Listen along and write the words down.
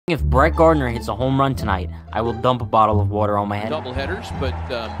If Brett Gardner hits a home run tonight, I will dump a bottle of water on my head. Double headers, but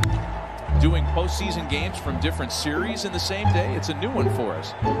doing postseason games from different series in the same day. It's a new one for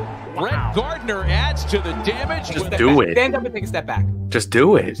us. Wow. Brett Gardner adds to the damage. Just do it. Stand up and take a step back. Just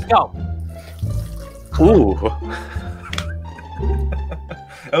do it. Go. Ooh.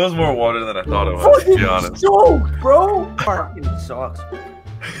 That was more water than I thought it was, to be honest. Joke, bro. Fucking sucks.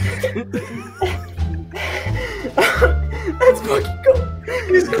 That's fucking gold.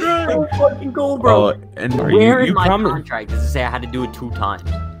 He's so fucking gold, bro. Oh, and Where in my contract does it say I had to do it 2 times?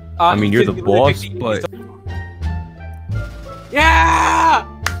 I mean, you're the boss, but... Yeah!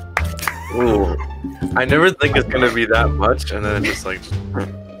 Ooh. I never think it's gonna be that much, and then it's just like...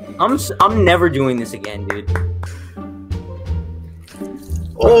 I'm never doing this again, dude.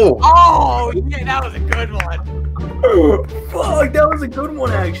 Oh! Oh, yeah, that was a good one. Fuck, that was a good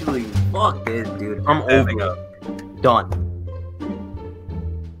one, actually. Fuck this, dude. I'm over it. Done.